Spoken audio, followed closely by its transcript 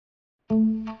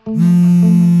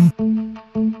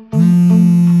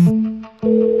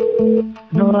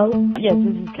Hello? Yes,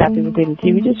 this is Kathy with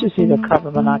ADT. We just received a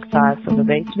carbon monoxide from the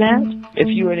basement. If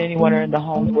you and anyone are in the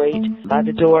home, wait by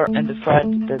the door in the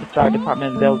front. The fire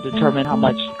department, they'll determine how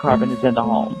much carbon is in the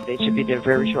home. They should be there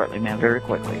very shortly, ma'am, very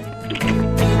quickly.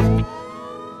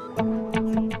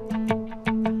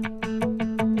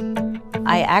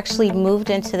 I actually moved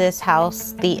into this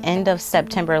house the end of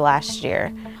September last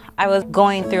year. I was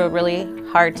going through a really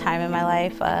hard time in my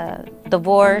life.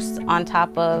 Divorce on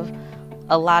top of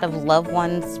a lot of loved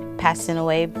ones passing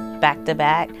away back to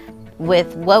back.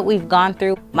 With what we've gone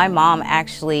through, my mom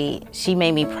actually, she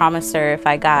made me promise her if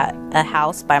I got a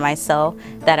house by myself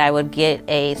that I would get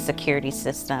a security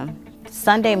system.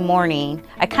 Sunday morning,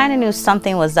 I kind of knew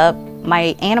something was up.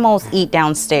 My animals eat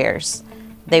downstairs.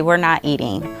 They were not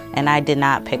eating, and I did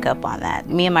not pick up on that.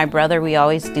 Me and my brother, we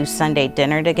always do Sunday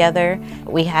dinner together.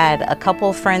 We had a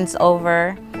couple friends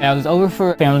over. I was over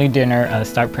for family dinner,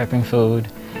 start prepping food,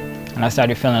 and I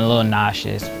started feeling a little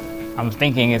nauseous. I'm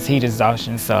thinking it's heat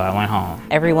exhaustion, so I went home.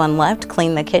 Everyone left,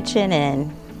 cleaned the kitchen,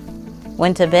 and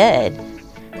went to bed.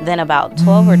 Then about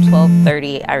 12 or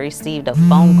 12:30, I received a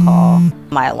phone call.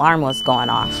 My alarm was going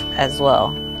off as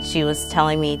well. She was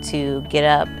telling me to get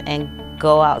up and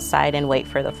go outside and wait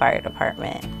for the fire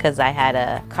department because I had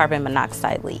a carbon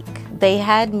monoxide leak. They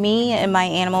had me and my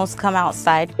animals come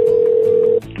outside.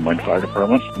 Moines Fire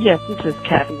Department? Yes, this is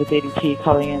Kathy with ADT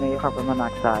calling in a carbon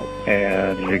monoxide.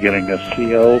 And you're getting a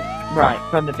CO? Right,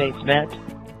 from the basement.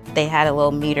 They had a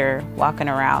little meter walking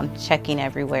around, checking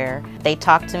everywhere. They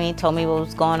talked to me, told me what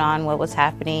was going on, what was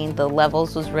happening. The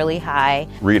levels was really high.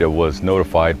 Rita was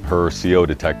notified her CO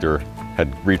detector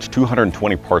had reached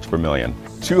 220 parts per million.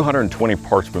 220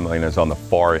 parts per million is on the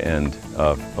far end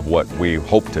of what we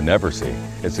hope to never see.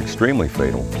 It's extremely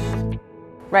fatal.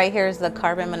 Right here is the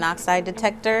carbon monoxide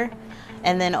detector,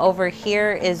 and then over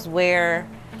here is where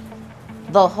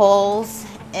the holes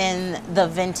in the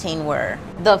venting were.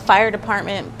 The fire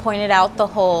department pointed out the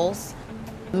holes.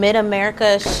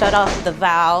 Mid-America shut off the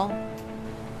valve.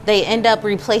 They end up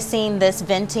replacing this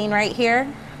venting right here,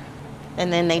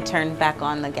 and then they turned back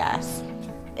on the gas.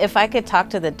 If I could talk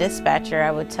to the dispatcher,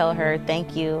 I would tell her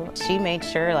thank you. She made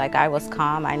sure like I was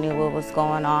calm, I knew what was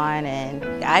going on,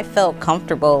 and I felt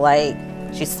comfortable like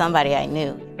she's somebody I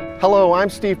knew. Hello, I'm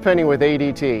Steve Penny with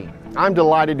ADT. I'm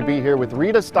delighted to be here with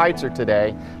Rita Steitzer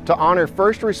today to honor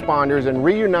first responders and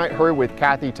reunite her with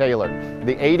Kathy Taylor,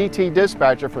 the ADT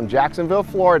dispatcher from Jacksonville,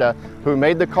 Florida, who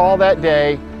made the call that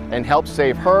day and helped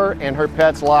save her and her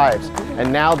pets' lives.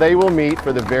 And now they will meet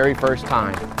for the very first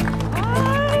time.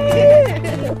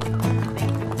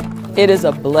 It is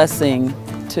a blessing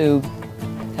to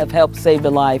have helped save a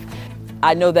life.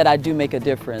 I know that I do make a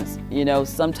difference. You know,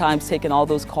 sometimes taking all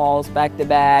those calls back to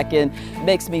back and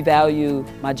makes me value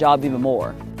my job even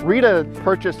more. Rita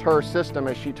purchased her system,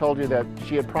 as she told you that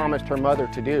she had promised her mother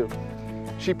to do.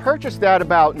 She purchased that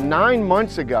about 9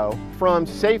 months ago from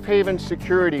Safe Haven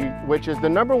Security, which is the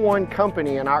 #1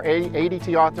 company in our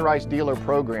ADT authorized dealer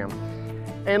program.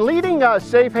 And leading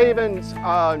Safe Haven's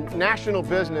national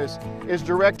business is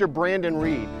Director Brandon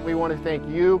Reed. We want to thank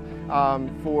you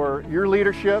for your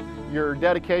leadership, your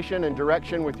dedication and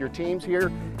direction with your teams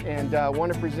here, and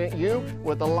want to present you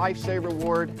with a Lifesaver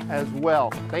Award as well.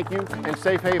 Thank you, and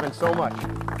Safe Haven so much.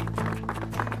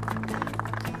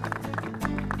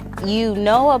 You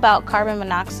know about carbon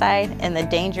monoxide and the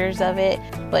dangers of it,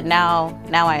 but now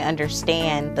I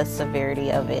understand the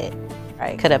severity of it.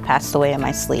 I could have passed away in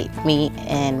my sleep, me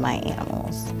and my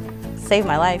animals. Saved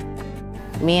my life,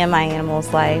 me and my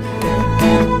animals' life.